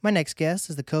My next guest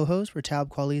is the co-host for Talib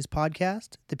Kweli's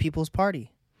podcast, The People's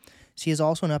Party. She is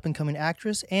also an up-and-coming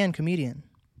actress and comedian.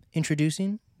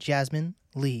 Introducing Jasmine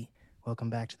Lee. Welcome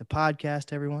back to the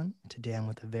podcast, everyone. Today I'm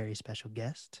with a very special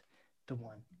guest, the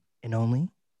one and only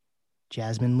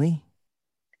Jasmine Lee.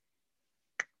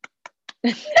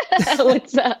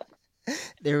 What's up?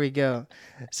 There we go.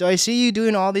 So I see you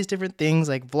doing all these different things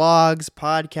like vlogs,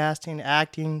 podcasting,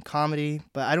 acting, comedy,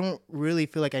 but I don't really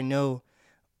feel like I know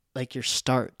like your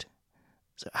start.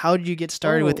 So how did you get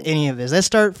started with any of this? Let's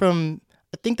start from,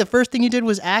 I think the first thing you did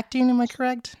was acting. Am I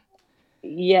correct?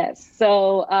 Yes.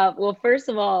 So, well, first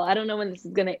of all, I don't know when this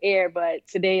is going to air, but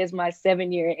today is my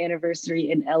 7-year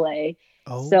anniversary in LA.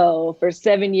 Oh. So for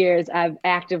 7 years, I've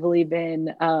actively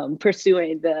been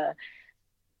pursuing the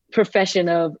profession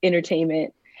of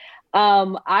entertainment.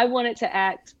 I wanted to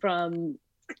act from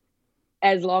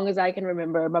as long as I can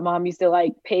remember. My mom used to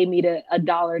like pay me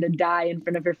 $1 to die in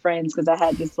front of her friends because I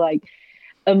had this like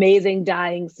amazing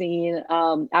dying scene.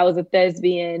 I was a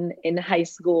thespian in high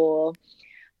school.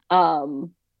 And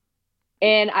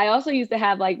I also used to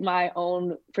have like my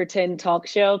own pretend talk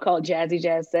show called Jazzy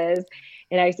Jazz Says.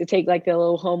 And I used to take like the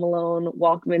little Home Alone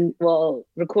Walkman,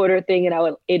 recorder thing, and I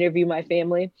would interview my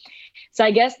family. So I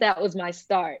guess that was my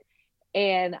start.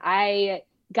 And I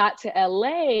got to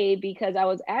LA because I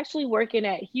was actually working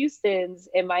at Houston's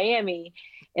in Miami,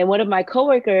 and one of my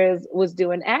coworkers was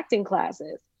doing acting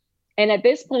classes. And at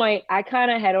this point, I kind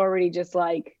of had already just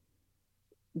like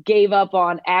gave up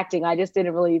on acting. I just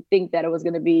didn't really think that it was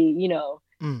going to be,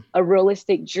 a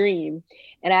realistic dream.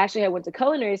 And I actually had went to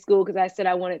culinary school because I said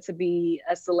I wanted to be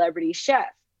a celebrity chef.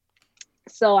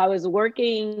 So I was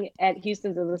working at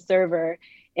Houston's as a server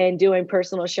and doing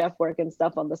personal chef work and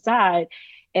stuff on the side.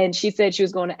 And she said she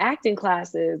was going to acting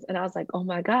classes. And I was like, oh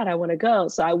my God, I want to go.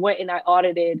 So I went and I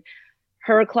audited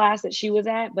her class that she was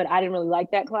at, but I didn't really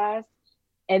like that class.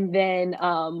 And then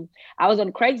I was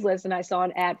on Craigslist and I saw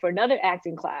an ad for another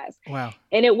acting class. Wow.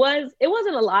 And it wasn't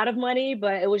a lot of money,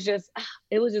 but it was just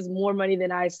more money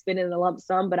than I spent in a lump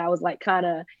sum. But I was like kind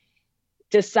of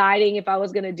deciding if I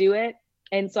was going to do it.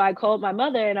 And so I called my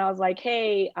mother and I was like,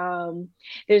 hey,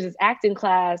 there's this acting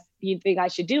class. You think I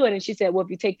should do it? And she said, well,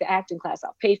 if you take the acting class,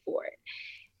 I'll pay for it.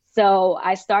 So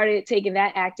I started taking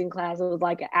that acting class. It was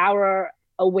like an hour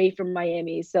away from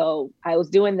Miami. So I was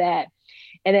doing that.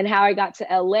 And then how I got to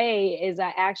LA is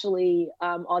I actually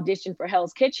auditioned for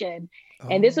Hell's Kitchen.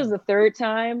 And this was the third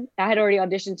time. I had already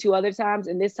auditioned 2 other times.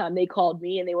 And this time they called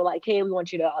me and they were like, hey, we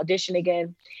want you to audition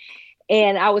again.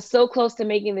 And I was so close to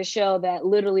making the show that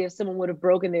literally if someone would have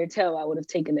broken their toe, I would have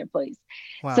taken their place.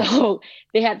 Wow. So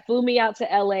they had flew me out to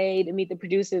LA to meet the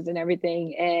producers and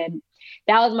everything. And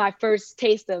that was my first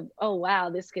taste of, oh, wow,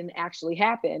 this can actually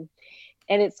happen.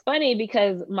 And it's funny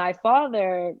because my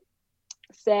father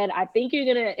said, I think you're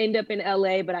going to end up in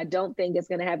LA, but I don't think it's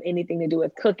going to have anything to do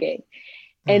with cooking.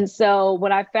 And so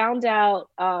when I found out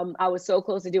I was so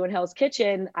close to doing Hell's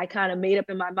Kitchen, I kind of made up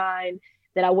in my mind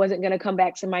that I wasn't going to come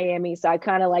back to Miami. So I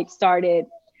kind of like started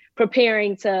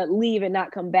preparing to leave and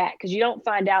not come back because you don't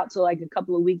find out till like a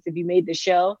couple of weeks if you made the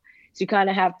show. So you kind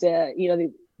of have to,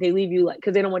 they leave you like,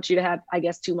 because they don't want you to have, I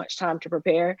guess, too much time to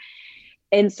prepare.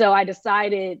 And so I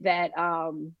decided that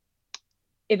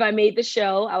if I made the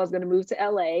show, I was going to move to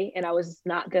LA and I was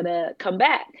not going to come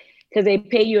back because they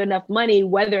pay you enough money,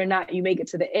 whether or not you make it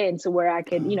to the end, to where I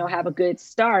could, have a good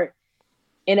start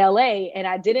in LA. And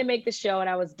I didn't make the show and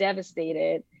I was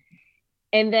devastated.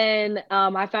 And then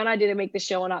I found I didn't make the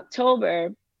show in October.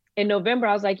 In November,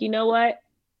 I was like, you know what?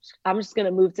 I'm just going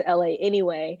to move to LA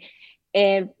anyway.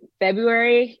 And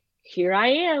February, here I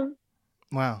am.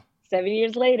 Wow. 7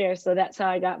 years later. So that's how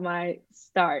I got my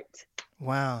start.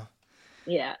 Wow.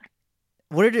 Yeah.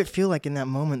 What did it feel like in that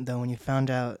moment, though, when you found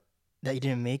out that you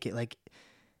didn't make it? Like,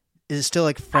 is it still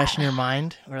like fresh in your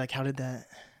mind, or like how did that?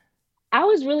 I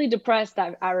was really depressed.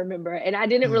 I remember, and I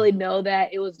didn't really know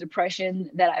that it was depression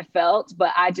that I felt,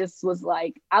 but I just was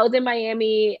like, I was in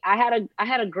Miami. I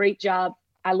had a great job.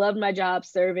 I loved my job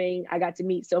serving. I got to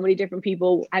meet so many different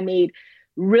people. I made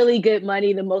really good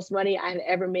money, the most money I had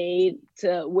ever made,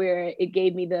 to where it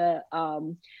gave me the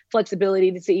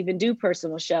flexibility to even do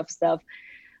personal chef stuff.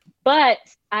 But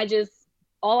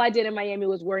all I did in Miami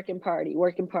was work and party,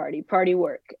 party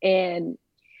work. And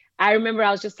I remember I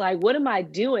was just like, what am I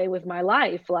doing with my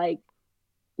life? Like,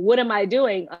 what am I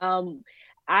doing?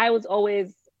 I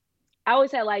always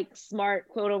had like smart,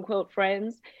 quote unquote,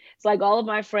 friends. It's like all of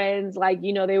my friends, like,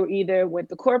 they were either with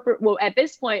the corporate, well, at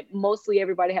this point, mostly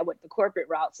everybody had went the corporate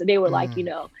route. So they were like,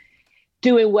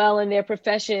 doing well in their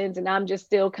professions. And I'm just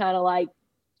still kind of like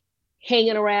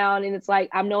hanging around. And it's like,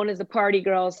 I'm known as a party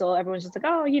girl. So everyone's just like,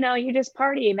 oh, you're just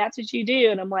partying. That's what you do.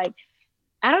 And I'm like,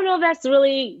 I don't know if that's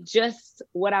really just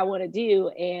what I want to do.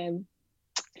 And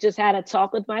just had a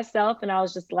talk with myself, and I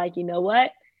was just like, you know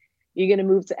what? You're going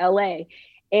to move to LA.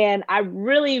 And I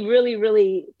really, really,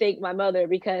 really thank my mother,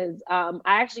 because I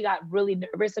actually got really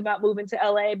nervous about moving to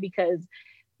LA, because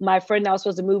my friend that was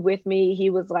supposed to move with me, he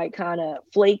was like kind of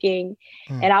flaking.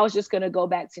 And I was just going to go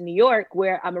back to New York,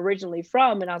 where I'm originally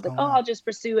from. And I was like, oh, wow. I'll just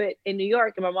pursue it in New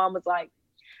York. And my mom was like,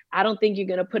 I don't think you're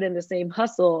going to put in the same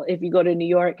hustle if you go to New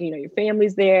York. You know, your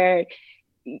family's there.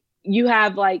 You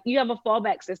have a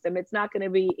fallback system. It's not going to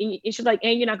be, and she's like,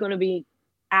 and you're not going to be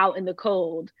out in the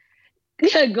cold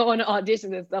going to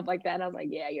auditions and stuff like that. And I was like,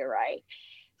 yeah, you're right.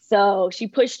 So she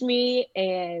pushed me,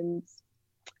 and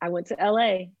I went to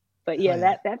LA. But yeah, Hell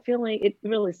yeah. that feeling, it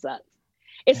really sucks.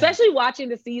 Yeah. Especially watching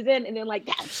the season and then like,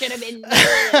 that should have been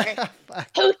me.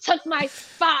 Who took my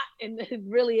spot? And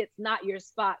really, it's not your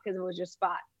spot, because it was your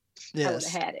spot. Yes. I would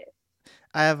have had it.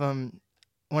 I have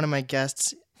one of my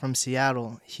guests from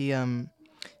Seattle. He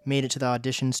made it to the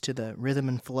auditions to the Rhythm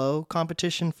and Flow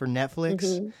competition for Netflix.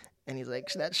 Mm-hmm. And he's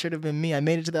like, that should have been me. I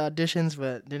made it to the auditions,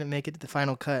 but didn't make it to the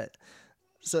final cut.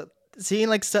 So seeing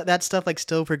like that stuff like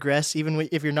still progress, even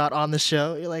if you're not on the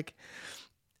show, you're like,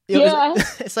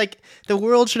 it's like the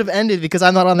world should have ended because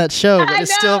I'm not on that show, but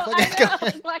it's still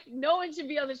fucking like no one should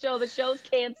be on the show. The show's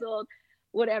canceled,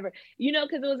 whatever. You know,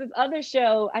 because there was this other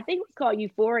show, I think it was called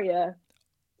Euphoria.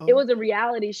 Oh. It was a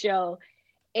reality show,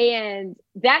 and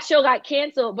that show got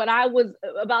canceled, but I was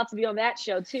about to be on that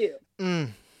show too.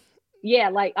 Yeah,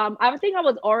 like I think I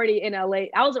was already in LA.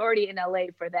 I was already in LA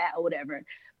for that or whatever.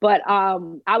 But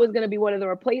I was gonna be one of the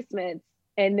replacements,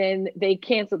 and then they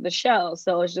canceled the show.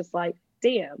 So it's just like,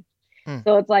 damn.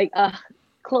 So it's like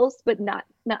close, but not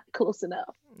close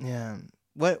enough. Yeah.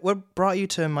 What brought you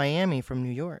to Miami from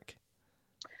New York?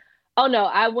 Oh no,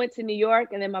 I went to New York,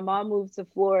 and then my mom moved to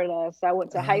Florida. So I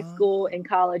went to high school and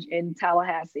college in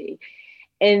Tallahassee.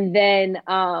 And then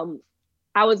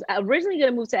I was originally going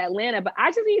to move to Atlanta, but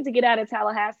I just needed to get out of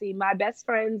Tallahassee. My best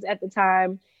friends at the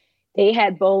time, they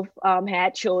had both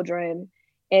had children.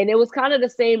 And it was kind of the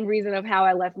same reason of how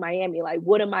I left Miami. Like,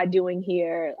 what am I doing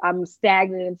here? I'm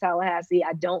stagnant in Tallahassee.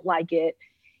 I don't like it.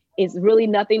 It's really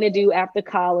nothing to do after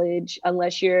college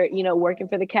unless you're, you know, working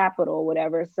for the Capitol or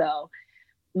whatever. So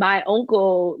my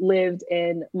uncle lived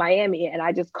in Miami, and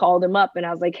I just called him up and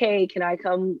I was like, hey, can I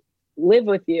come live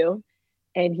with you?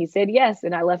 And he said yes.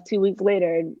 And I left 2 weeks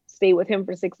later and stayed with him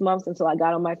for 6 months until I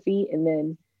got on my feet, and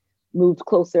then moved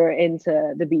closer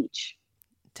into the beach.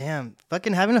 Damn,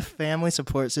 fucking having a family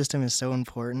support system is so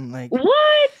important. Like,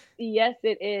 what? Yes,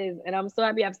 it is. And I'm so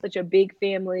happy I have such a big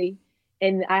family,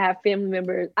 and I have family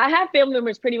members. I have family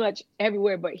members pretty much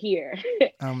everywhere but here.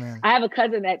 Oh man. I have a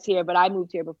cousin that's here, but I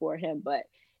moved here before him. But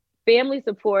family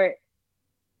support,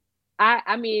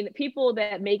 I mean, people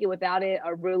that make it without it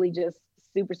are really just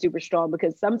super, super strong,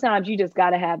 because sometimes you just got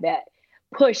to have that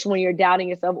push when you're doubting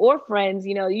yourself, or friends,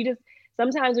 you know,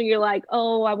 sometimes when you're like,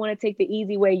 oh, I want to take the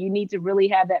easy way, you need to really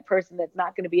have that person that's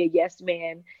not going to be a yes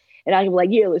man. And I can be like,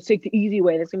 yeah, let's take the easy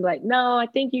way. That's going to be like, no, I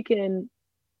think you can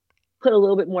put a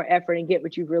little bit more effort and get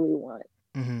what you really want.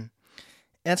 Mm-hmm. And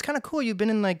it's kind of cool. You've been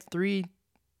in like 3,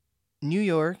 New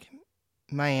York,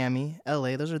 Miami,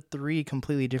 LA. Those are 3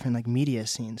 completely different like media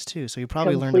scenes too. So you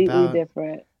probably learned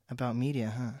about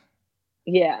media, huh?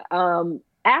 Yeah.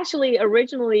 Actually,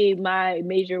 originally my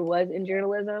major was in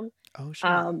journalism. Oh, sure.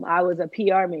 I was a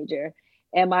PR major,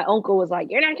 and my uncle was like,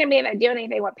 you're not going to be able to do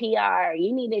anything with PR.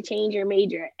 You need to change your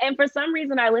major. And for some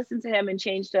reason, I listened to him and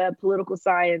changed to political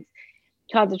science,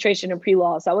 concentration in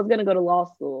pre-law. So I was going to go to law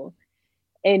school.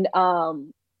 And,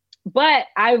 but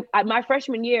I my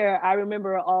freshman year, I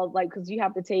remember all like, cause you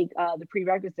have to take the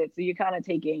prerequisites. So you're kind of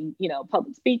taking, you know,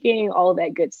 public speaking, all of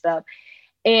that good stuff.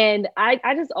 And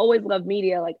I just always loved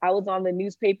media. Like, I was on the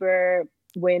newspaper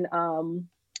when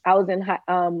I was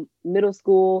in middle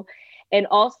school, and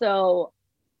also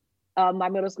my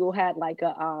middle school had like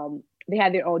they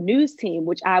had their own news team,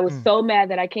 which I was so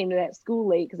mad that I came to that school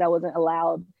late because I wasn't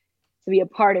allowed to be a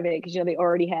part of it, because, you know, they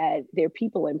already had their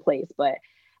people in place. But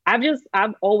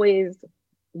I've always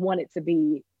wanted to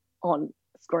be on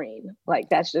screen. Like,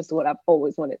 that's just what I've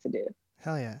always wanted to do.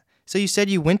 Hell yeah. So you said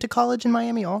you went to college in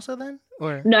Miami also then?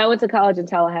 Or no, I went to college in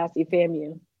Tallahassee,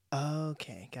 FAMU.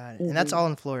 Okay, got it. And that's all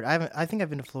in Florida. I think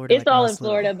I've been to Florida. It's like all in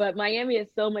Florida, but Miami is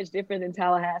so much different than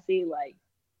Tallahassee. Like,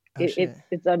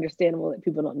 it's understandable that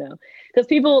people don't know, because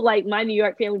people like my New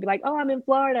York family be like, "Oh, I'm in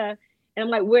Florida," and I'm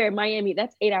like, "Where?" Miami.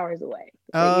 That's 8 hours away.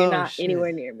 Like, you're not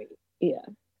anywhere near me. Yeah,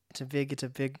 it's a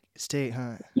big state,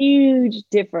 huh? Huge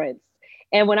difference.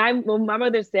 And when my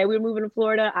mother said we were moving to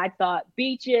Florida, I thought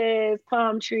beaches,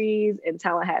 palm trees, and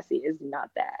Tallahassee is not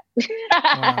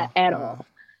that at all.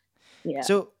 Yeah.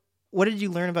 So what did you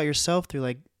learn about yourself through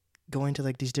like going to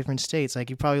like these different states? Like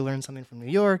you probably learned something from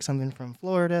New York, something from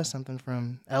Florida, something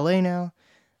from LA now.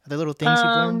 Are there little things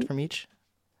you've learned from each?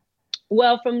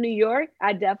 Well, from New York,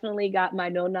 I definitely got my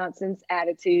no nonsense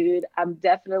attitude. I'm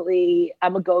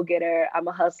a go getter. I'm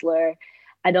a hustler.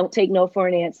 I don't take no for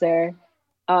an answer.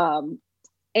 Um,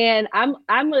 and I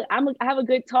have a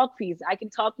good talk piece. I can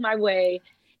talk my way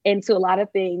into a lot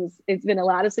of things. It's been a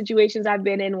lot of situations I've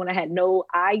been in when I had no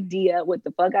idea what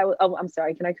the fuck I was. Oh, I'm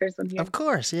sorry. Can I curse on here? Of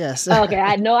course, yes. Okay, I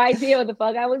had no idea what the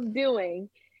fuck I was doing,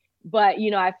 but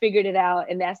I figured it out,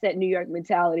 and that's that New York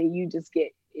mentality. You just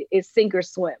get it's sink or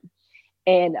swim.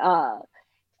 And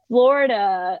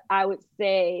Florida, I would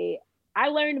say I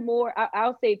learned more.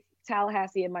 I'll say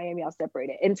Tallahassee and Miami, I'll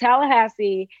separate it. In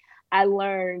Tallahassee, I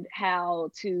learned how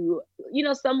to,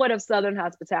 somewhat of Southern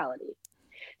hospitality.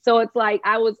 So it's like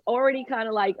I was already kind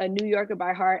of like a New Yorker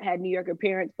by heart, had New Yorker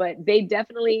parents, but they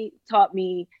definitely taught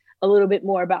me a little bit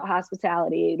more about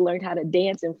hospitality. Learned how to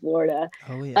dance in Florida.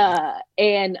 Oh yeah.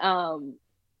 And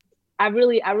I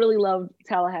really loved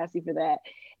Tallahassee for that.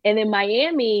 And in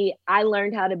Miami, I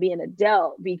learned how to be an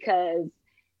adult because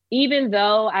even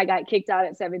though I got kicked out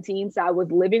at 17, so I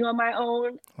was living on my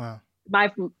own. Wow.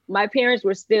 My parents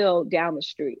were still down the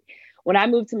street. When I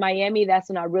moved to Miami, that's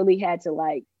when I really had to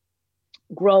like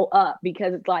grow up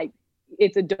because it's like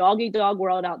it's a dog eat dog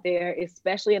world out there,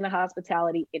 especially in the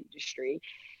hospitality industry.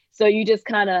 So you just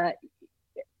kind of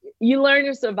you learn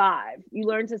to survive. You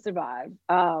learn to survive.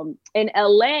 In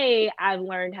LA, I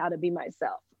learned how to be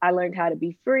myself. I learned how to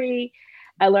be free.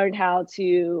 I learned how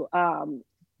to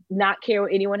not care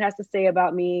what anyone has to say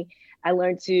about me. I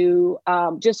learned to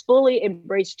just fully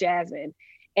embrace Jasmine.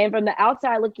 And from the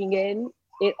outside looking in,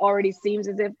 it already seems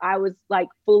as if I was like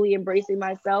fully embracing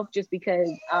myself just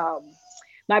because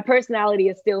my personality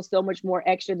is still so much more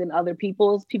extra than other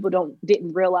people's. People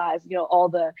didn't realize, all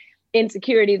the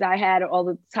insecurities I had or all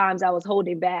the times I was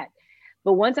holding back.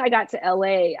 But once I got to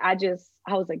LA, I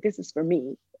was like, this is for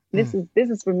me. This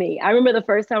is for me. I remember the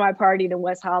first time I partied in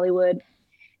West Hollywood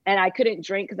and I couldn't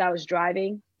drink because I was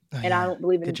driving. And I don't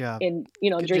believe in drinking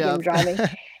and driving.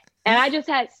 And I just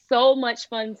had so much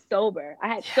fun sober.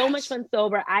 So much fun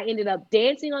sober. I ended up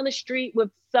dancing on the street with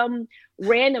some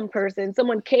random person.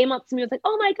 Someone came up to me and was like,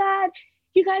 oh my God,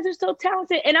 you guys are so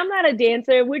talented. And I'm not a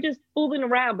dancer. We're just fooling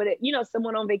around. But,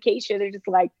 someone on vacation, they're just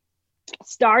like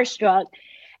starstruck.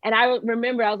 And I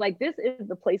remember I was like, this is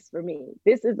the place for me.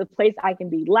 This is the place I can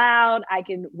be loud. I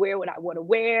can wear what I want to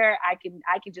wear. I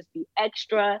can just be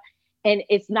extra. And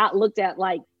it's not looked at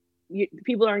like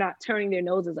people are not turning their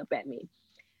noses up at me.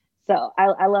 So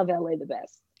I love LA the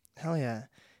best. Hell yeah.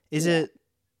 Is it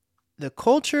the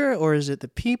culture or is it the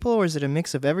people or is it a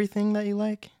mix of everything that you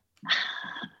like?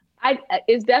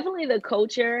 It's definitely the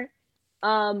culture.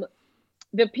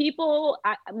 The people,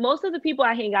 most of the people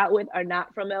I hang out with are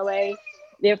not from LA.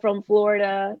 They're from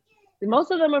Florida.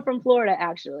 Most of them are from Florida,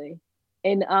 actually.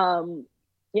 And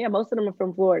most of them are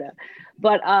from Florida.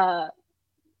 But I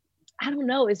don't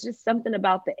know. It's just something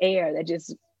about the air that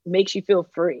just makes you feel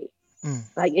free.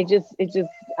 Like it just,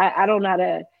 I don't know how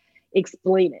to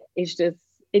explain it.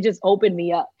 It just opened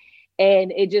me up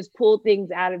and it just pulled things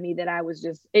out of me that I was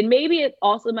just, and maybe it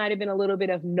also might've been a little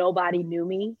bit of nobody knew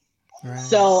me. Right.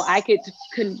 So I could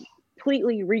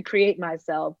completely recreate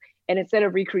myself. And instead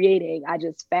of recreating, I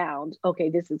just found, okay,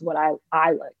 this is what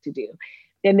I like to do.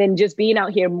 And then just being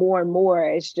out here more and more,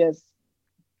 it's just,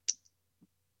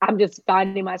 I'm just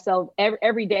finding myself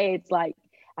every day. It's like,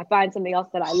 I find something else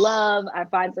that I love. I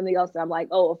find something else that I'm like,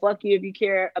 oh, well, fuck you if you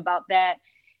care about that.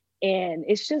 And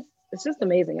it's just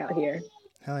amazing out here.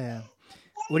 Hell yeah.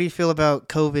 What do you feel about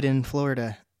COVID in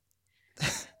Florida? I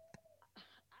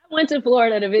went to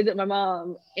Florida to visit my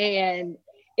mom and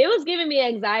it was giving me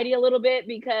anxiety a little bit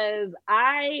because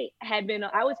I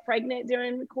was pregnant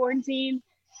during quarantine.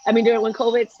 During when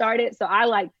COVID started. So I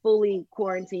like fully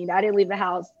quarantined. I didn't leave the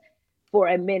house for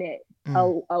a minute.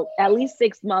 At least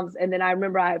 6 months. And then I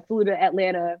remember I flew to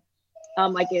Atlanta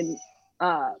like in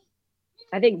I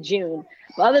think June.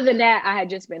 But other than that, I had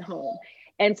just been home.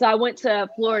 And so I went to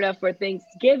Florida for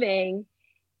Thanksgiving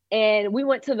and we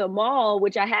went to the mall,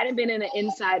 which I hadn't been in an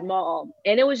inside mall.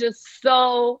 And it was just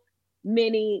so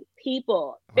many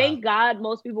people. Wow. Thank God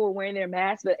most people were wearing their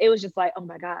masks, but it was just like, oh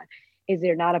my God, is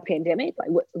there not a pandemic? Like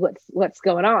what's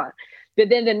going on? But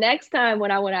then the next time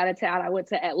when I went out of town, I went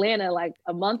to Atlanta like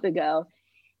a month ago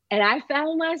and I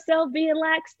found myself being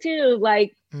lax too.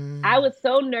 Like I was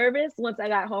so nervous once I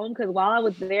got home because while I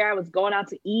was there, I was going out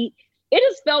to eat. It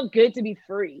just felt good to be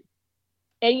free.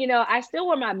 And, I still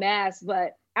wore my mask,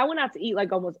 but I went out to eat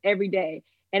like almost every day.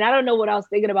 And I don't know what I was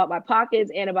thinking about my pockets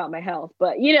and about my health,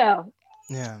 but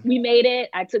Yeah. we made it.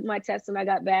 I took my test when I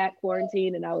got back,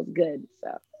 quarantined, and I was good.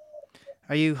 So,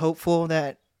 Are you hopeful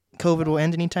that COVID will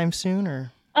end anytime soon,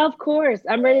 or? of course,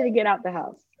 I'm ready to get out the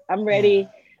house. I'm Yeah. ready.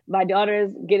 My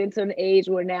daughter's getting to an age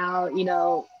where now,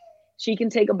 she can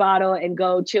take a bottle and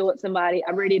go chill with somebody.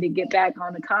 I'm ready to get back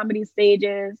on the comedy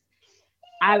stages.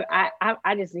 I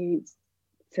just need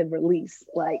to release.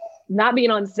 Like, not being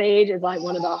on stage is like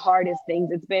one of the hardest things.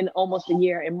 It's been almost a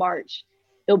year. In March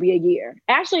it'll be a year.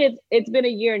 Actually, it's been a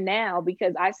year now,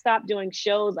 because I stopped doing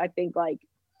shows. I think, like,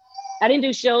 I didn't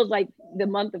do shows like the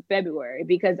month of February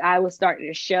because I was starting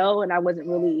a show and I wasn't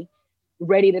really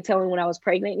ready to tell anyone I was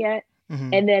pregnant yet.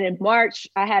 Mm-hmm. And then in March,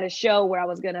 I had a show where I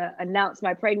was going to announce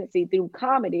my pregnancy through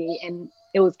comedy, and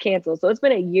it was canceled. So it's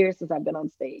been a year since I've been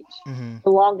on stage. Mm-hmm.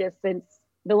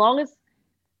 The longest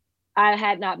I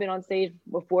had not been on stage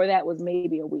before that was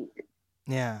maybe a week.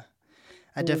 Yeah.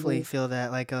 I definitely feel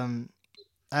that. Like,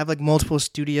 I have like multiple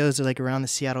studios that are like around the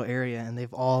Seattle area, and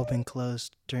they've all been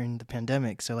closed during the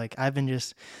pandemic. So like I've been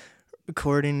just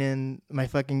recording in my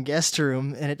fucking guest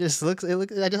room,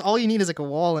 and all you need is like a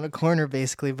wall and a corner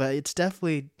basically. But it's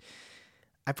definitely,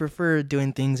 I prefer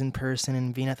doing things in person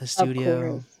and being at the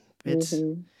studio.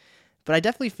 But I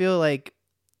definitely feel like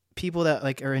people that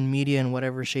like are in media in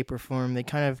whatever shape or form, they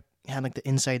kind of had like the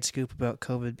inside scoop about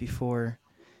COVID before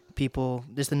people,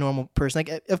 just the normal person.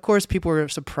 Like, of course, people were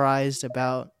surprised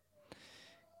about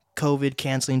COVID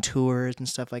canceling tours and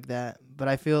stuff like that. But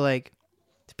I feel like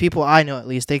the people I know, at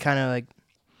least, they kind of like,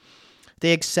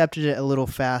 they accepted it a little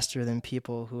faster than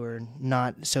people who are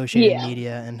not associated in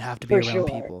media and have to be around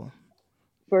people.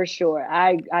 For sure.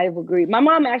 I agree. My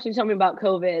mom actually told me about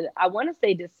COVID, I want to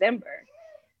say December.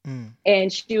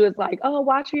 And she was like, oh,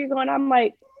 watch where you're going. I'm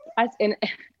like, I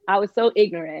was so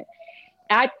ignorant.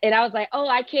 I was like, oh,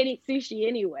 I can't eat sushi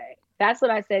anyway. That's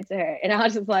what I said to her. And I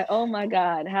was just like, oh my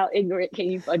God, how ignorant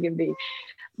can you fucking be?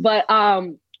 But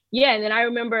yeah, and then I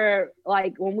remember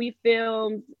like when we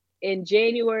filmed in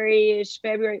January-ish,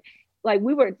 February, like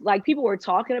people were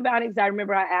talking about it, because I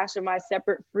remember I asked for my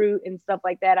separate fruit and stuff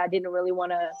like that. I didn't really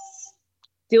want to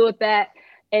deal with that.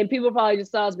 And people probably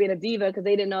just saw us being a diva because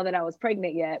they didn't know that I was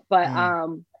pregnant yet. But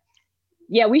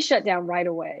yeah, we shut down right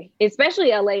away, especially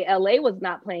LA. LA was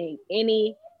not playing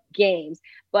any games,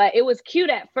 but it was cute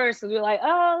at first because we were like,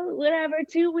 oh, whatever,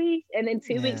 2 weeks. And then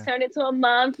 2 weeks turned into a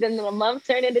month. Then a month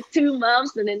turned into 2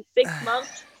 months, and then 6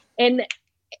 months. And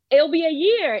it'll be a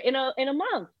year in a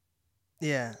month.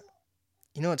 Yeah.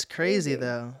 You know what's crazy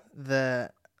though?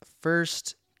 The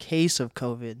first case of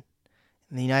COVID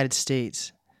in the United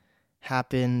States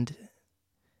happened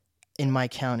in my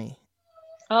county.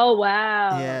 Oh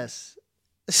wow. Yes.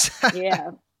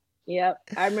 Yeah. Yep.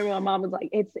 I remember my mom was like,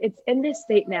 it's in this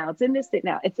state now. It's in this state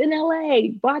now. It's in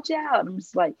LA. Watch out. I'm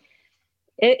just like,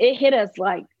 it hit us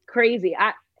like crazy.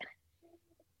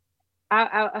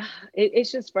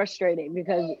 It's just frustrating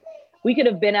because we could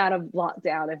have been out of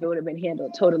lockdown if it would have been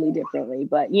handled totally differently.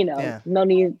 But no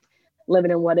need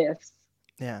living in what ifs.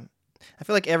 Yeah. I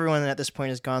feel like everyone at this point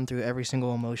has gone through every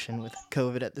single emotion with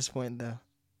COVID at this point, though.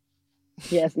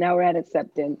 Yes, now we're at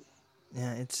acceptance.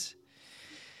 Yeah,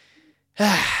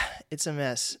 it's a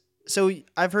mess. So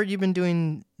I've heard you've been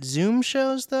doing Zoom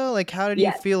shows, though. Like, how did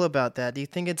you feel about that? Do you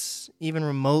think it's even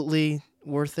remotely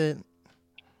worth it?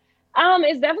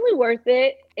 It's definitely worth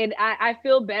it. And I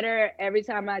feel better every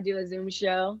time I do a Zoom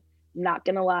show, not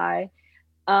gonna lie.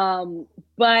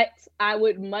 But I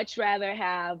would much rather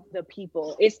have the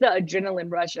people. It's the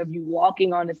adrenaline rush of you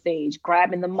walking on the stage,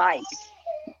 grabbing the mic,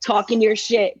 talking your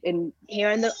shit, and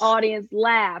hearing the audience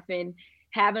laugh, and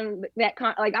having that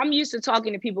like I'm used to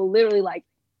talking to people literally like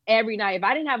every night. If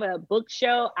I didn't have a book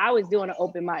show, I was doing an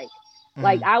open mic.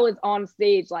 Like I was on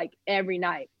stage like every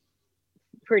night,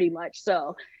 pretty much.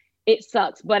 So it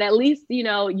sucks, but at least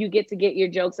you get to get your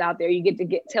jokes out there. You get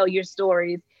to tell your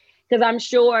stories. Because I'm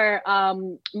sure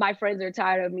my friends are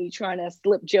tired of me trying to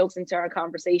slip jokes into our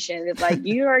conversation. It's like,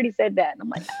 you already said that. And I'm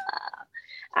like,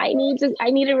 I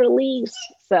need a release.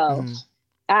 So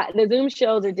the Zoom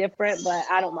shows are different, but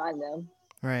I don't mind them.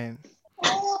 Right.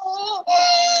 Okay.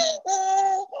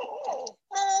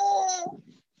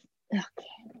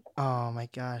 Oh my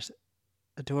gosh.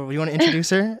 Adorable. You want to introduce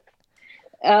her?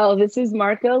 Oh, this is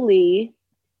Marco Lee.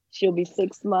 She'll be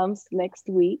 6 months next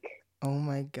week. Oh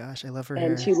my gosh, I love her and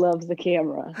hair. She loves the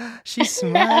camera. She's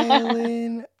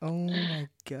smiling. Oh my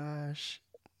gosh.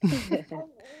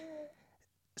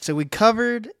 So we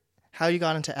covered how you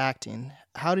got into acting,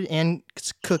 and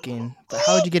cooking, but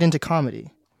how did you get into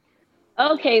comedy?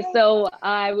 Okay, so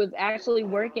I was actually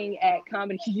working at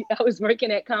Comedy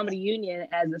Union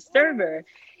as a server,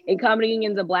 and Comedy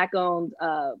Union's a Black-owned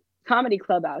comedy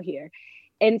club out here.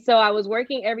 And so I was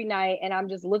working every night and I'm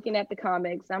just looking at the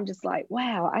comics. I'm just like,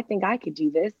 wow, I think I could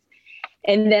do this.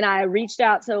 And then I reached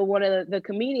out to one of the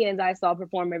comedians I saw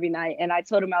perform every night, and I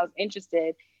told him I was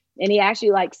interested. And he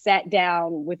actually like sat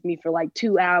down with me for like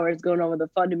 2 hours going over the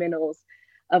fundamentals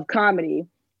of comedy.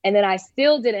 And then I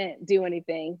still didn't do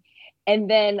anything. And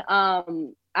then I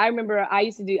remember I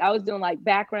was doing like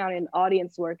background and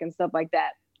audience work and stuff like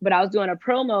that. But I was doing a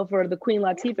promo for the Queen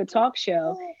Latifah talk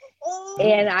show.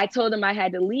 And I told them I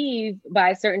had to leave by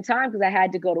a certain time because I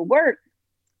had to go to work.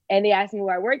 And they asked me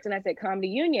where I worked, and I said Comedy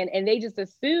Union. And they just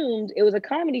assumed it was a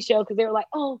comedy show because they were like,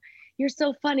 oh, you're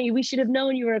so funny. We should have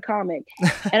known you were a comic.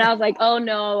 And I was like, oh,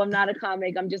 no, I'm not a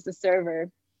comic. I'm just a server.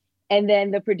 And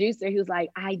then the producer, he was like,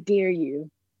 I dare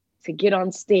you to get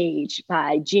on stage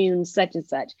by June such and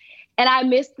such. And I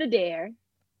missed the dare,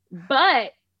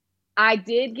 but I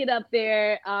did get up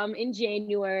there in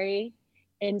January.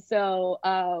 And so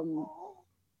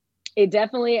it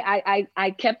definitely,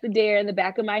 I kept the dare in the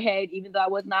back of my head, even though I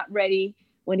was not ready.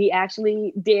 When he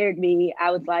actually dared me,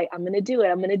 I was like, I'm going to do it.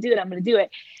 I'm going to do it. I'm going to do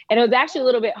it. And it was actually a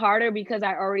little bit harder because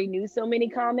I already knew so many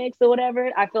comics or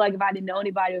whatever. I feel like if I didn't know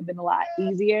anybody, it would have been a lot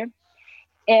easier.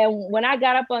 And when I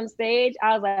got up on stage,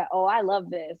 I was like, oh, I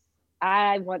love this.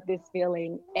 I want this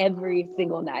feeling every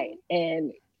single night.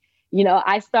 And, you know,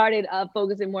 I started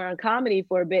focusing more on comedy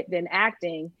for a bit than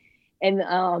acting. And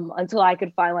until I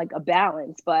could find like a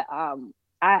balance. But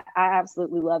I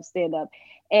absolutely love stand-up.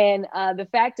 And the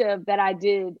fact of that I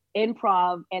did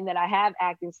improv and that I have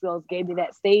acting skills gave me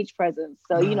that stage presence.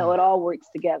 So, you know, it all works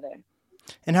together.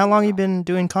 And how long have you been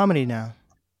doing comedy now?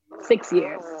 6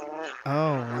 years.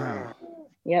 Oh, wow.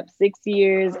 Yep, 6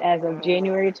 years as of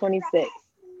January 26th.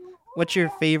 What's your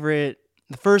favorite,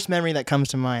 the first memory that comes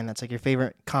to mind that's like your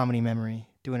favorite comedy memory?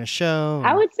 Doing a show?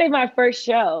 I would say my first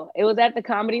show. It was at the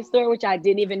Comedy Store, which I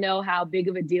didn't even know how big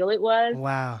of a deal it was.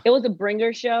 Wow. It was a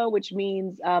bringer show, which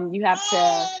means you have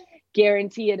to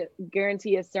guarantee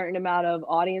a certain amount of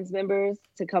audience members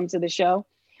to come to the show.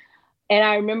 And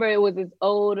I remember it was this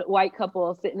old white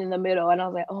couple sitting in the middle, and I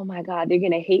was like, oh my God, they're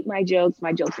gonna hate my jokes.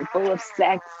 My jokes are full of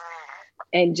sex.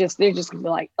 And they're just gonna be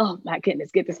like, oh my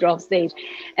goodness, get this girl off stage.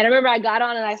 And I remember I got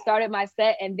on and I started my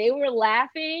set and they were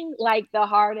laughing like the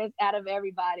hardest out of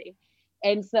everybody.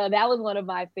 And so that was one of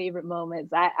my favorite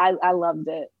moments. I loved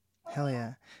it. Hell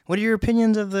yeah. What are your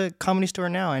opinions of the Comedy Store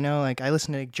now? I know like I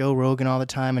listen to like, Joe Rogan all the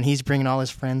time and he's bringing all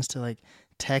his friends to like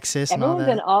Texas and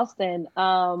Everyone's all that. in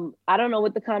Austin. I don't know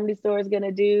what the Comedy Store is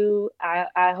gonna do.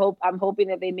 I'm hoping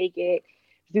that they make it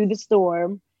through the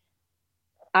storm.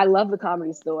 I love the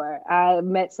Comedy Store. I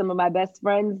met some of my best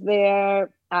friends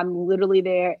there. I'm literally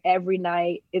there every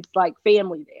night. It's like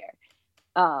family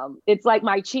there. It's like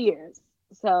my Cheers.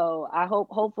 So I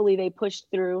hopefully they push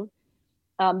through.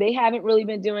 They haven't really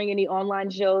been doing any online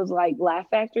shows like Laugh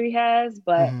Factory has,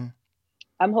 but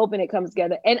I'm hoping it comes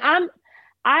together. And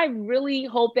I really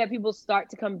hope that people start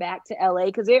to come back to LA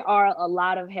because there are a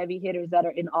lot of heavy hitters that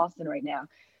are in Austin right now.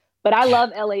 But I love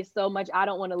LA so much. I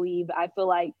don't want to leave. I feel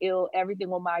like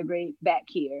everything will migrate back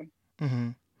here. Mm-hmm.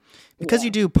 Because you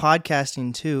do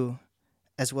podcasting too,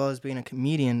 as well as being a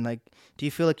comedian, like, do you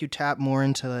feel like you tap more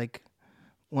into like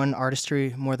one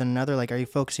artistry more than another? Like, are you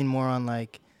focusing more on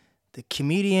like the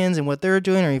comedians and what they're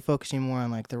doing? Or are you focusing more on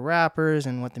like the rappers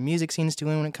and what the music scene's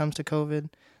doing when it comes to COVID?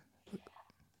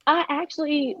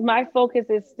 My focus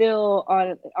is still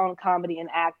on comedy and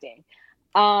acting.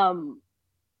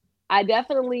 I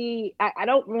definitely, I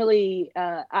don't really,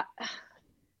 I've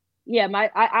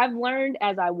learned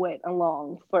as I went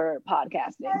along for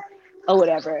podcasting or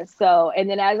whatever. So, and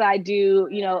then as I do,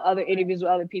 you know, other interviews with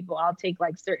other people, I'll take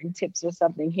like certain tips or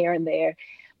something here and there.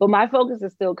 But my focus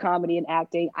is still comedy and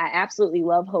acting. I absolutely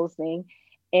love hosting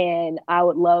and I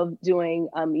would love doing,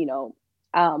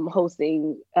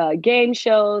 hosting game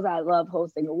shows. I love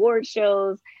hosting award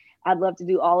shows. I'd love to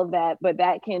do all of that, but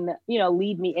that can, you know,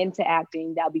 lead me into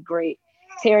acting. That'd be great.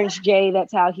 Terrence J,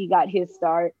 that's how he got his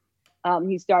start.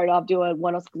 He started off doing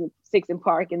 106 in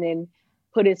Park and then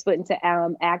put his foot into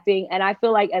acting. And I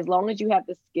feel like as long as you have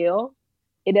the skill,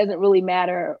 it doesn't really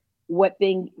matter what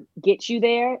thing gets you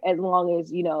there, as long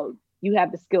as, you know, you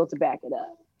have the skill to back it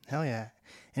up. Hell yeah.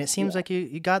 And it seems like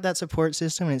you got that support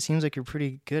system and it seems like you're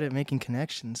pretty good at making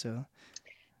connections. So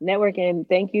networking.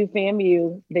 Thank you,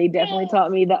 FAMU. They definitely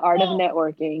taught me the art of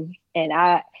networking. And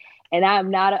I'm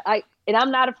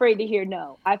not afraid to hear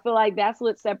no. I feel like that's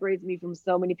what separates me from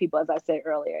so many people, as I said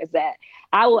earlier, is that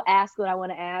I will ask what I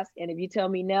want to ask. And if you tell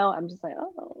me no, I'm just like,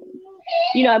 oh,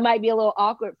 you know, it might be a little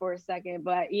awkward for a second,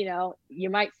 but you know,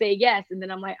 you might say yes. And then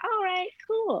I'm like, all right,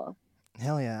 cool.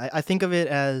 Hell yeah. I think of it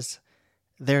as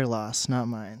their loss, not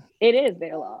mine. It is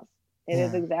their loss. It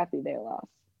is exactly their loss.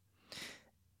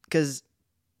 because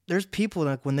there's people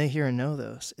like when they hear a no,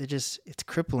 those it's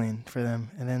crippling for them.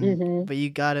 And then, but you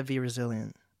gotta be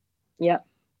resilient. Yep.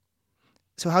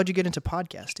 So how'd you get into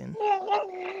podcasting?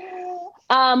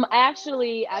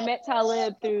 Actually, I met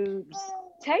Talib through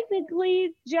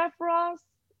technically Jeff Ross.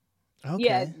 Okay.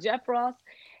 Yeah, Jeff Ross.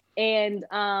 And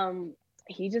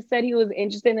he just said he was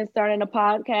interested in starting a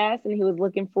podcast and he was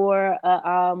looking for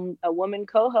a woman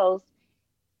co-host.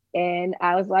 And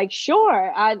I was like,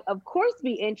 sure, I'd of course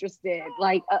be interested.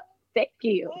 Like, thank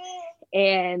you.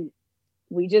 And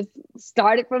we just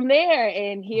started from there.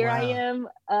 And here I am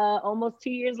almost 2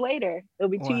 years later. It'll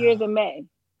be 2 years in May.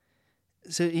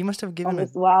 So you must have given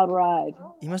this wild ride.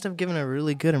 You must have given a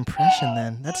really good impression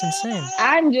then. That's insane.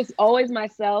 I'm just always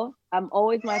myself. I'm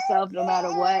always myself no matter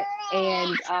what.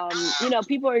 And, you know,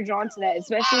 people are drawn to that,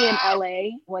 especially in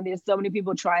LA when there's so many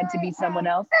people trying to be someone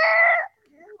else.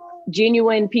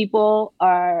 Genuine people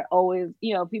are always,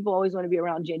 you know, people always want to be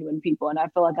around genuine people. And I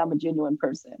feel like I'm a genuine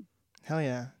person. Hell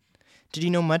yeah. Did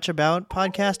you know much about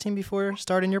podcasting before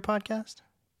starting your podcast?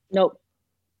 Nope,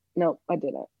 I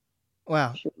didn't.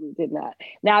 Wow. Surely did not.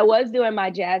 Now I was doing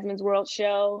my Jasmine's World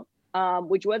show,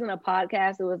 which wasn't a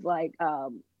podcast. It was like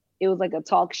a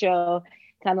talk show,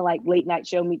 kind of like late night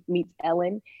show meets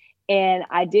Ellen. And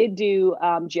I did do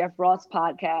Jeff Ross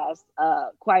podcast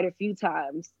quite a few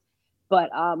times, but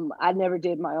I never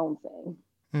did my own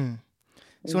thing.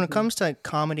 So when it comes to like,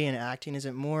 comedy and acting, is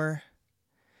it more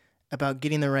about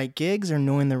getting the right gigs or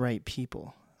knowing the right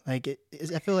people? Like,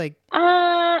 I feel like...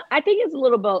 I think it's a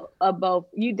little bit of both.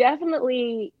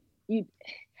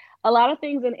 A lot of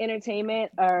things in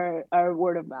entertainment are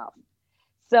word of mouth.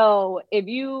 So if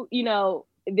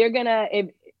they're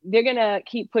gonna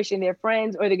keep pushing their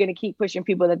friends or they're gonna keep pushing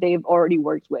people that they've already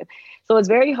worked with. So it's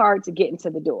very hard to get into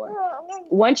the door.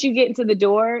 Once you get into the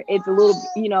door, it's a little,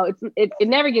 it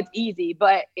never gets easy.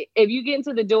 But if you get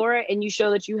into the door and you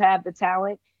show that you have the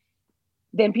talent,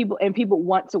 then people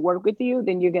want to work with you,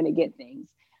 then you're gonna get things.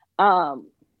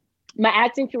 My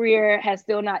acting career has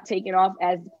still not taken off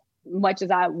as much as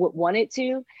I would want it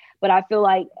to, but I feel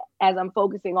like as I'm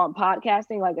focusing on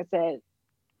podcasting, like I said,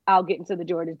 I'll get into the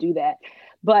door to do that.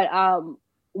 But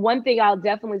one thing I'll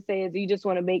definitely say is you just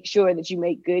want to make sure that you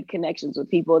make good connections with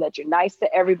people, that you're nice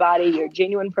to everybody, you're a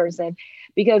genuine person,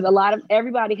 because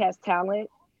everybody has talent,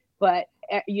 but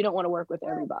you don't want to work with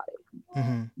everybody.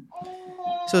 Mm-hmm.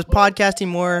 So is podcasting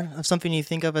more of something you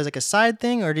think of as like a side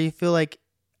thing, or do you feel like,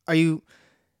 are you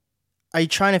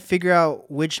trying to figure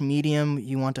out which medium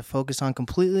you want to focus on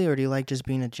completely, or do you like just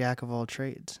being a jack of all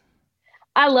trades?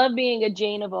 I love being a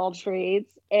Jane of all trades,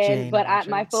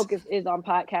 my focus is on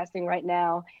podcasting right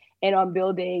now and on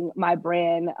building my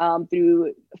brand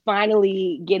through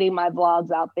finally getting my vlogs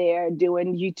out there,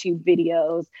 doing YouTube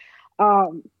videos.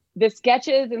 The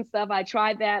sketches and stuff, I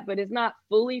tried that, but it's not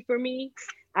fully for me.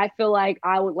 I feel like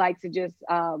I would like to just,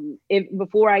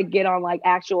 before I get on like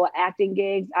actual acting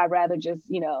gigs, I'd rather just,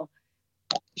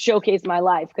 showcase my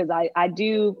life, because I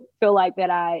do feel like that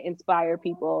I inspire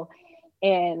people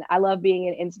and I love being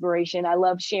an inspiration. I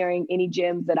love sharing any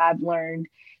gems that I've learned.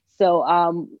 So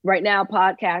right now,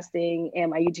 podcasting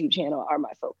and my YouTube channel are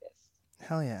my focus.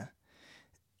 Hell yeah.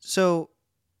 So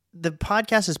the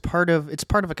podcast is part of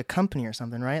like a company or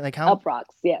something, right? Like how? Uproxx,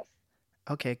 yes.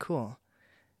 Okay, cool.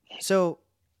 So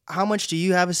how much do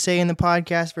you have a say in the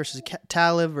podcast versus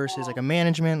Talib versus like a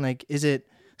management? Like, is it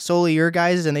solely your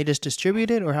guys and they just distribute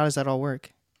it, or how does that all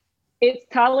work? It's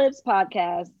Talib's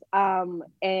podcast,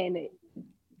 and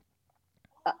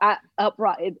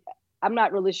I'm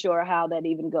not really sure how that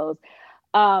even goes,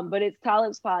 but it's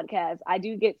Talib's podcast. I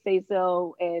do get say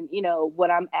so, and what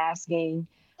I'm asking,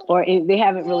 or they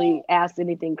haven't really asked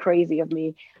anything crazy of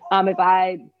me. If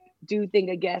I do think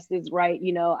a guest is right,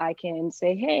 I can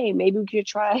say, hey, maybe we could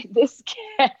try this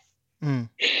guest.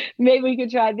 Maybe we could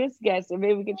try this guest, or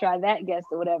maybe we could try that guest,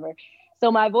 or whatever.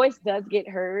 So my voice does get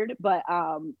heard, but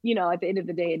at the end of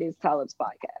the day, it is Talib's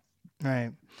podcast.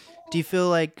 Right. Do you feel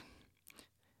like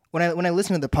when I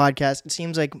listen to the podcast, it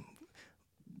seems like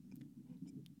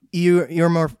you're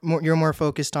more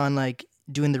focused on like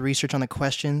doing the research on the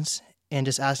questions and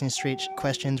just asking straight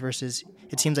questions, versus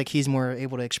it seems like he's more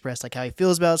able to express like how he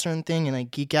feels about a certain thing and like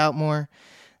geek out more.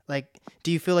 Like,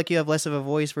 do you feel like you have less of a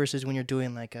voice versus when you're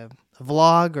doing like a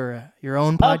vlog or your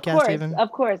own podcast?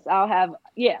 Of course,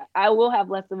 I will have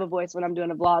less of a voice when I'm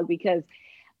doing a vlog, because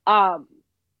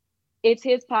it's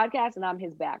his podcast and I'm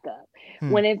his backup.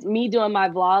 When it's me doing my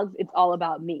vlogs, it's all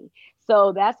about me.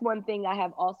 So that's one thing I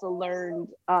have also learned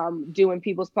doing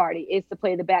People's Party, is to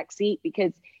play the back seat,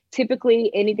 because typically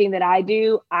anything that I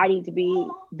do, I need to be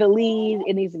the lead.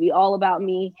 It needs to be all about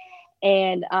me.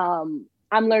 And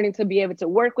I'm learning to be able to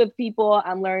work with people.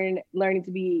 I'm learning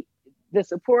to be the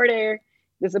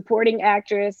supporting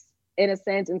actress in a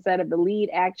sense instead of the lead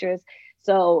actress.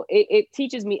 So it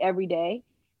teaches me every day.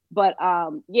 But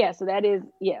yeah, so that is,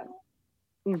 yeah.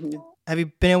 Mm-hmm. Have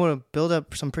you been able to build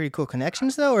up some pretty cool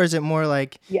connections though, or is it more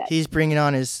like Yes. he's bringing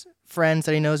on his friends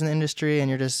that he knows in the industry and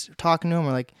you're just talking to him,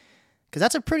 or like, because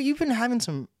that's you've been having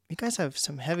you guys have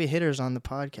some heavy hitters on the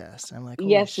podcast. I'm like,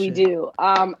 holy yes, shit. we do.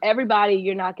 Everybody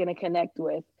you're not going to connect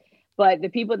with, but the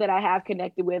people that I have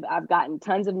connected with, I've gotten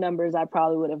tons of numbers I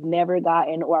probably would have never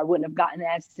gotten, or I wouldn't have gotten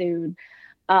as soon.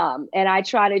 And I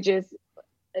try to just,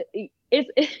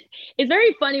 it's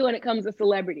very funny when it comes to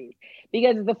celebrities,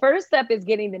 because the first step is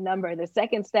getting the number. The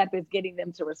second step is getting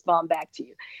them to respond back to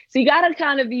you. So you got to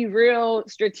kind of be real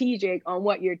strategic on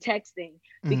what you're texting,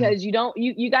 because you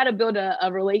got to build a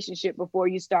relationship before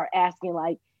you start asking,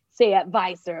 like, say,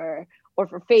 advice or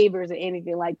for favors or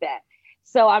anything like that.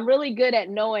 So I'm really good at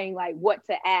knowing like what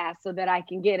to ask so that I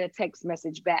can get a text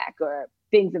message back or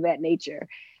things of that nature.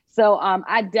 So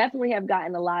I definitely have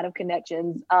gotten a lot of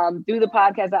connections through the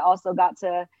podcast. I also got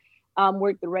to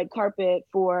work the red carpet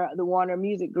for the Warner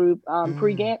Music Group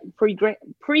pre-Grammy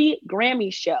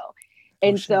show.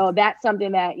 And so that's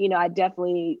something that, you know, I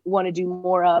definitely want to do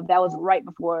more of. That was right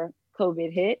before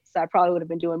COVID hit. So I probably would have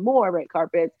been doing more red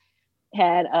carpets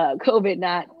had COVID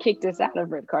not kicked us out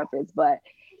of red carpets. But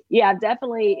yeah,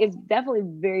 it's definitely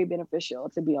very beneficial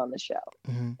to be on the show.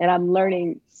 Mm-hmm. And I'm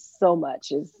learning so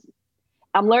much.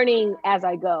 I'm learning as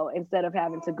I go instead of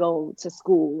having to go to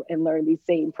school and learn these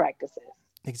same practices.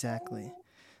 Exactly.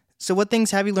 So what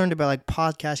things have you learned about like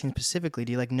podcasting specifically?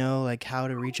 Do you like know like how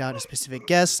to reach out to specific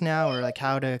guests now, or like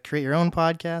how to create your own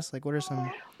podcast? Like what are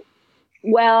some...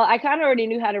 Well, I kind of already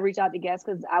knew how to reach out to guests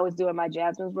because I was doing my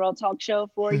Jasmine's World talk show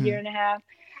for a year and a half.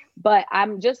 But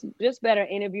I'm just better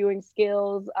interviewing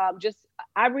skills.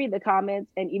 I read the comments,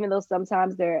 and even though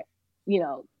sometimes they're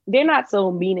not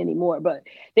so mean anymore, but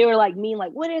they were like mean,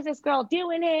 like, what is this girl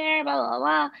doing here? Blah,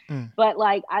 blah, blah. But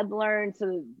like, I've learned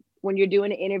to, when you're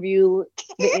doing an interview,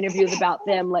 the interview is about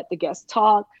them, let the guests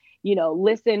talk,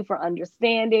 listen for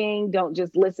understanding. Don't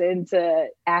just listen to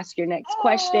ask your next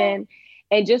question,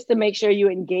 and just to make sure you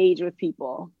engage with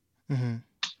people. Mm-hmm.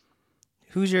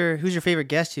 Who's your favorite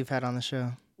guest you've had on the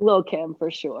show? Lil' Kim, for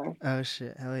sure. Oh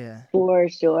shit, hell yeah. For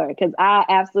sure, because I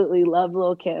absolutely love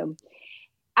Lil' Kim.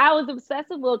 I was obsessed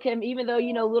with Lil' Kim, even though,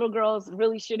 little girls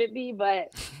really shouldn't be,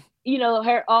 but,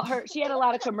 her she had a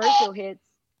lot of commercial hits.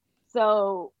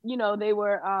 So, they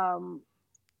were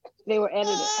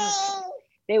edited.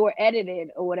 They were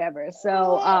edited or whatever.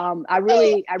 So I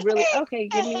really, okay,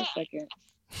 give me a second.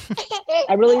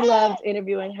 I really loved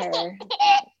interviewing her.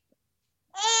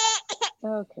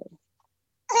 Okay.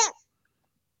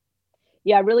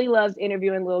 Yeah, I really loved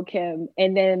interviewing Lil' Kim.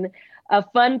 And then a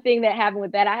fun thing that happened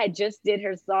with that, I had just did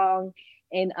her song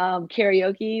in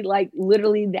karaoke, like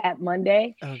literally that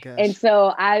Monday. Oh, gosh. And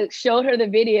so I showed her the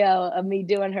video of me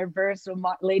doing her verse with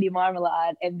Lady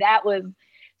Marmalade. And that was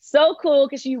so cool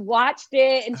because she watched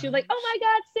it and she was like, oh my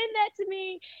God, send that to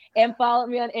me. And followed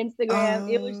me on Instagram.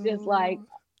 It was just like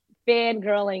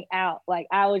fangirling out. Like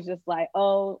I was just like,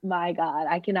 oh my God,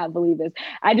 I cannot believe this.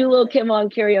 I do Lil' Kim on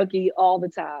karaoke all the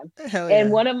time. Hell yeah.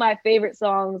 And one of my favorite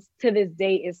songs to this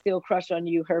date is still Crush on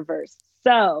You, her verse.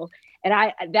 So, and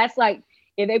that's like,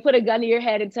 if they put a gun to your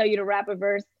head and tell you to rap a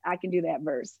verse, I can do that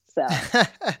verse. So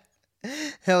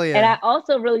hell yeah. And I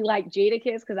also really like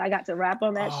Jadakiss because I got to rap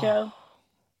on that show.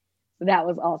 So that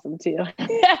was awesome too.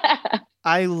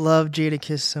 I love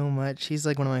Jadakiss so much. He's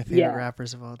like one of my favorite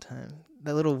rappers of all time.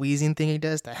 That little wheezing thing he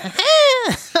does.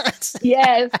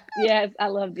 Yes, I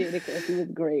love Jadakiss. He was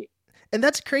great. And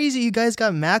that's crazy. You guys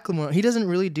got Macklemore. He doesn't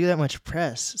really do that much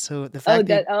press. So the fact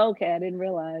okay, I didn't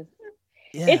realize.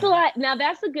 Yeah. It's a lot. Now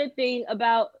that's a good thing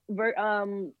about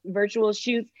virtual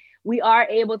shoots. We are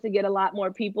able to get a lot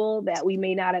more people that we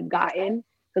may not have gotten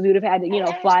because we would have had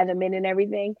to, fly them in and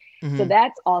everything. Mm-hmm. So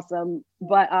that's awesome.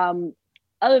 But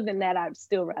other than that, I'd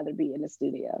still rather be in the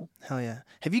studio. Hell yeah.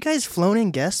 Have you guys flown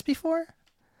in guests before?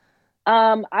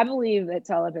 I believe that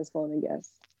Talib has flown in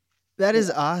guests. That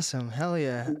is awesome. Hell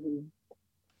yeah. Mm-hmm.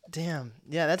 Damn.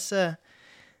 Yeah, that's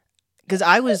because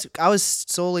I was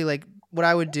solely like what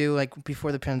I would do like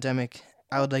before the pandemic.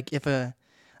 I would like if a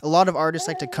lot of artists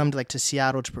like to come to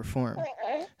Seattle to perform.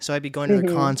 So I'd be going to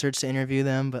their concerts to interview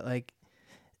them, but like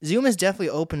Zoom has definitely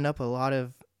opened up a lot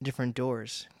of different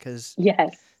doors because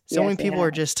so many people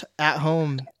are just at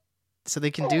home so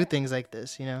they can do things like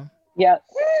this, Yep.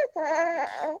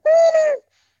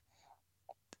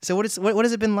 So what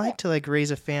has it been like to like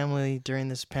raise a family during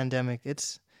this pandemic?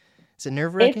 Is it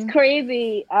nerve-wracking? It's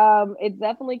crazy. It's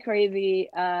definitely crazy.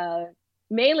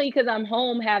 mainly because I'm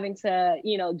home having to,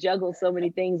 juggle so many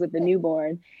things with the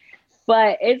newborn.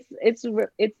 But it's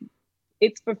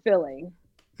fulfilling.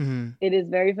 Mm-hmm. It is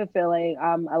very fulfilling.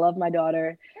 I love my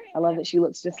daughter. I love that she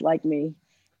looks just like me.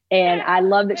 And I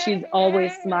love that she's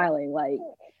always smiling. Like,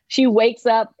 she wakes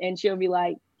up and she'll be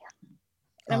like,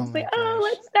 and I'm just like, oh,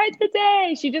 let's start the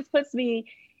day. She just puts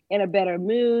me in a better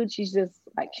mood. She's just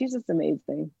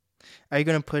amazing. Are you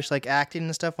gonna push like acting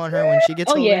and stuff on her when she gets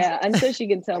older? Yeah, until she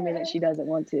can tell me that she doesn't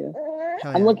want to.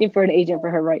 Yeah. I'm looking for an agent for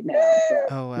her right now. So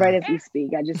wow. Right as we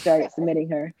speak, I just started submitting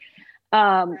her.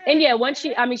 And yeah, once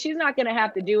she's not gonna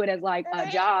have to do it as like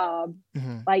a job,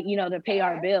 like, to pay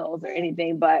our bills or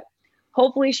anything. But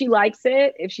hopefully she likes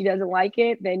it. If she doesn't like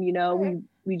it, then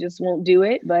we just won't do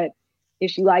it. But if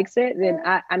she likes it, then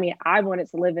I wanted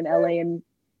to live in LA and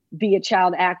be a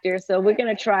child actor. So we're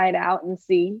gonna try it out and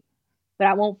see. But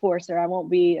I won't force her. I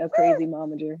won't be a crazy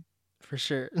momager. For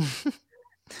sure.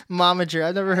 Momager.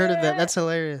 I've never heard of that. That's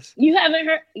hilarious. You haven't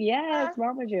heard? Yeah, it's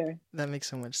momager. That makes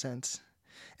so much sense.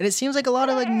 And it seems like a lot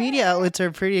of like media outlets are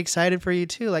pretty excited for you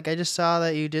too. Like I just saw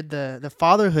that you did the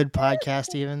fatherhood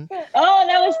podcast even. Oh,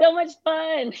 that was so much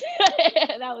fun.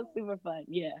 That was super fun.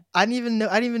 Yeah. I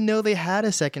didn't even know they had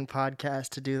a second podcast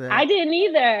to do that. I didn't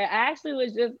either. I actually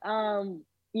was just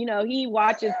he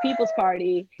watches People's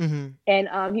Party,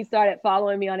 and he started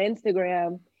following me on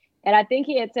Instagram. And I think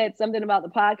he had said something about the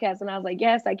podcast, and I was like,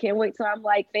 yes, I can't wait till I'm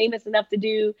like famous enough to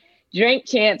do Drink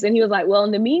Champs. And he was like, well,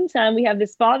 in the meantime, we have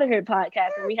this fatherhood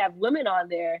podcast and we have women on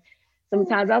there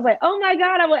sometimes. I was like, oh my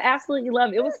God, I would absolutely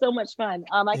love it. It was so much fun.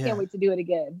 I can't wait to do it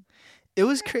again. It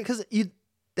was crazy because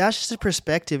that's just a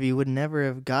perspective you would never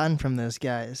have gotten from those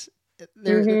guys.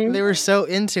 They were so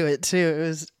into it too. It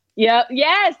was. Yeah.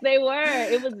 Yes, they were.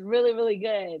 It was really, really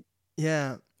good.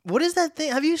 Yeah. What is that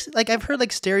thing? Have you I've heard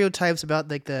like stereotypes about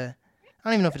like I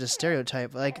don't even know if it's a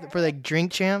stereotype, but like for like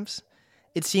Drink Champs,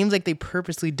 it seems like they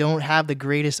purposely don't have the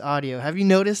greatest audio. Have you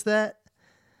noticed that?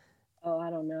 Oh, I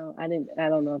don't know. I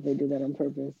don't know if they do that on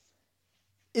purpose.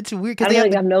 It's weird because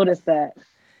I've noticed that.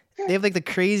 They have like the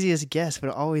craziest guests, but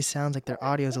it always sounds like their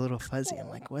audio is a little fuzzy. I'm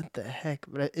like, what the heck?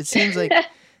 But it seems like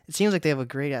they have a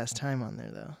great ass time on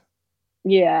there though.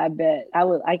 Yeah, I bet.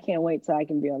 I can't wait till I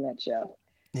can be on that show.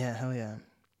 Yeah, hell yeah.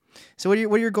 So what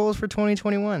are your goals for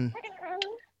 2021?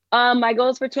 My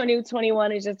goals for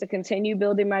 2021 is just to continue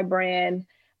building my brand,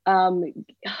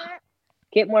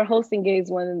 get more hosting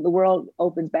gigs when the world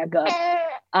opens back up.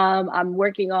 I'm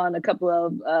working on a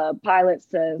couple of pilots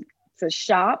to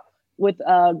shop with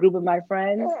a group of my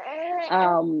friends.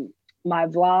 My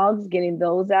vlogs, getting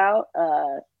those out.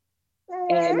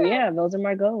 And yeah, those are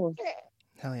my goals.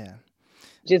 Hell yeah.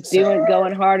 Just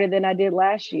going harder than I did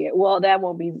last year. Well, that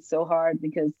won't be so hard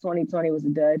because 2020 was a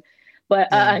dud.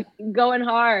 But going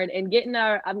hard and getting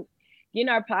our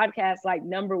podcast like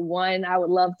number one. I would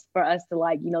love for us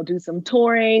to do some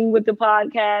touring with the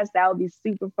podcast. That would be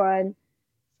super fun.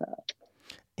 So.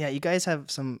 Yeah, you guys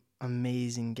have some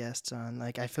amazing guests on.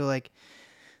 Like I feel like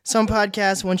some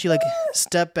podcasts, once you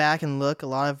step back and look, a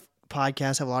lot of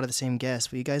podcasts have a lot of the same guests,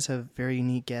 but you guys have very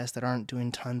unique guests that aren't doing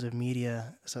tons of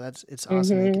media. So it's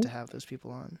awesome you get to have those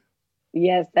people on.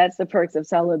 Yes, that's the perks of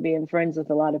Tella being friends with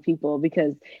a lot of people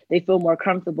because they feel more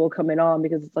comfortable coming on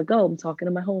because it's like, oh, I'm talking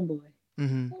to my homeboy.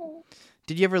 Mm-hmm.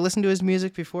 Did you ever listen to his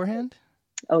music beforehand?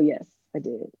 Oh, yes, I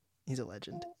did. He's a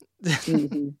legend. That's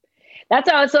why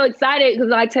I was so excited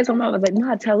because I texted my mom. I was like,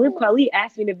 "No, Talib Kweli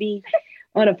asked me to be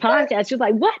on a podcast." She was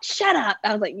like, "What? Shut up!"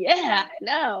 I was like, "Yeah, I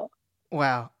know."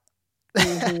 Wow,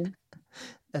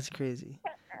 that's crazy.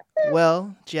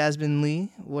 Well, Jasmine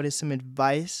Lee, what is some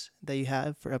advice that you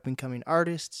have for up-and-coming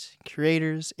artists,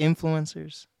 creators,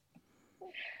 influencers?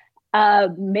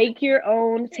 Make your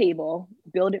own table,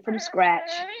 build it from scratch,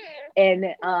 and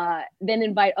then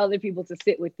invite other people to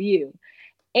sit with you.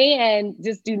 And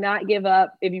just do not give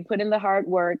up. If you put in the hard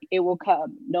work, it will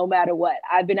come no matter what.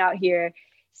 I've been out here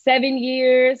 7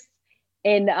 years,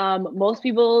 and most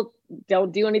people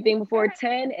don't do anything before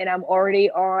 10, and I'm already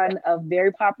on a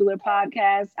very popular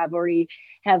podcast. I've already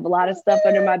have a lot of stuff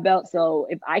under my belt. So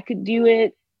if I could do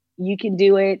it, you can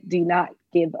do it. Do not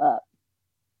give up.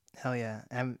 Hell yeah.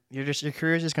 Your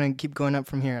career is just going to keep going up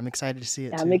from here. I'm excited to see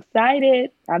it. I'm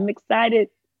excited.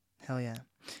 Hell yeah.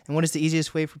 And what is the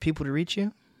easiest way for people to reach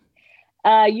you?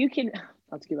 You can,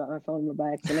 I'll just give out my phone number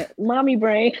by accident. Mommy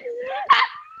brain.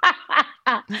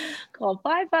 Call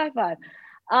 555.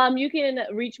 You can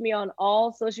reach me on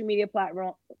all social media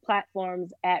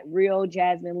platforms at Real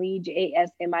Jasmine Lee,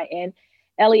 JasminLeigh.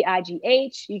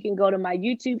 You can go to my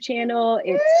YouTube channel.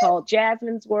 It's called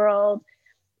Jasmine's World.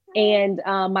 And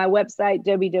my website,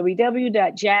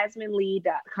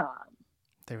 www.jasmineleigh.com.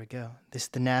 There we go. This is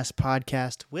the NAS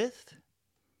podcast with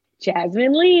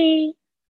Jasmine Lee.